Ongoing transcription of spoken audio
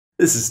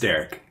This is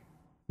Derek.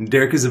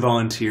 Derek is a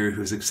volunteer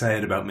who's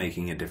excited about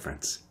making a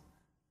difference.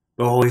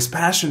 But while he's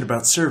passionate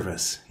about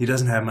service, he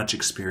doesn't have much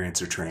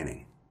experience or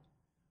training.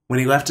 When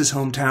he left his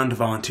hometown to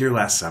volunteer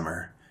last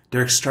summer,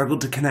 Derek struggled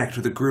to connect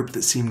with a group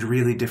that seemed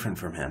really different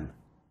from him.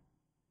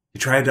 He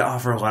tried to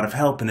offer a lot of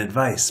help and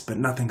advice, but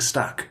nothing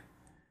stuck.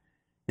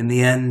 In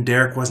the end,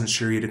 Derek wasn't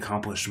sure he'd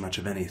accomplished much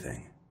of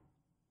anything.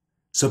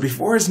 So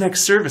before his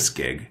next service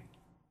gig,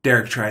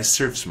 Derek tries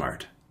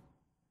ServSmart.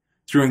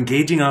 Through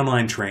engaging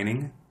online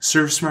training,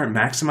 ServSmart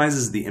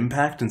maximizes the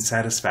impact and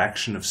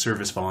satisfaction of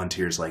service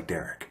volunteers like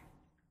Derek.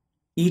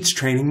 Each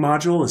training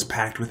module is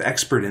packed with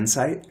expert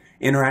insight,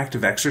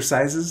 interactive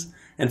exercises,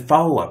 and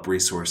follow-up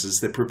resources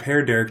that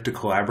prepare Derek to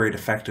collaborate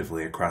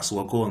effectively across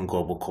local and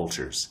global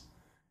cultures.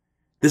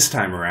 This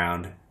time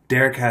around,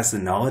 Derek has the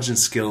knowledge and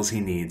skills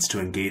he needs to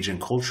engage in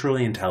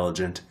culturally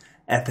intelligent,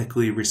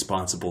 ethically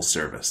responsible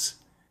service.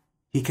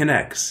 He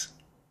connects,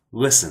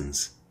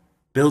 listens,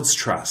 builds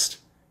trust,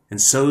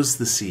 and sows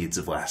the seeds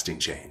of lasting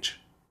change.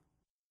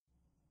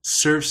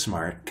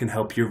 ServSmart can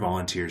help your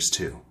volunteers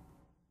too.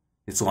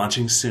 It's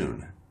launching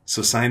soon,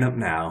 so sign up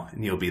now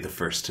and you'll be the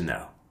first to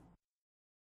know.